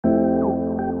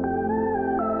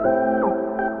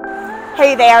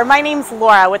Hey there, my name's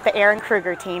Laura with the Erin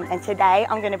Krueger team, and today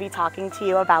I'm going to be talking to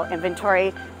you about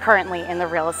inventory currently in the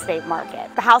real estate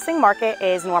market. The housing market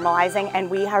is normalizing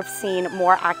and we have seen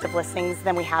more active listings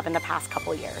than we have in the past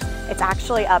couple years. It's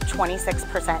actually up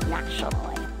 26%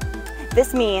 nationally.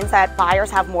 This means that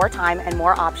buyers have more time and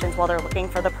more options while they're looking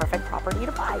for the perfect property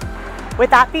to buy.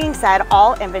 With that being said,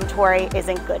 all inventory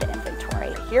isn't good inventory.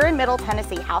 Here in Middle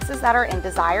Tennessee, houses that are in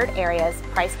desired areas,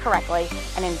 priced correctly,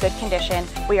 and in good condition,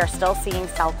 we are still seeing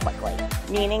sell quickly,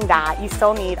 meaning that you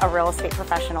still need a real estate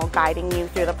professional guiding you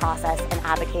through the process and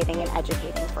advocating and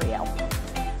educating for you.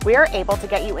 We are able to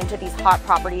get you into these hot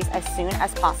properties as soon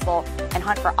as possible and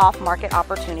hunt for off-market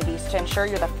opportunities to ensure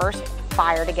you're the first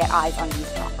buyer to get eyes on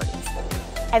these properties.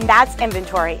 And that's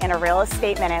inventory in a real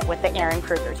estate minute with the Erin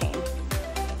Krueger team.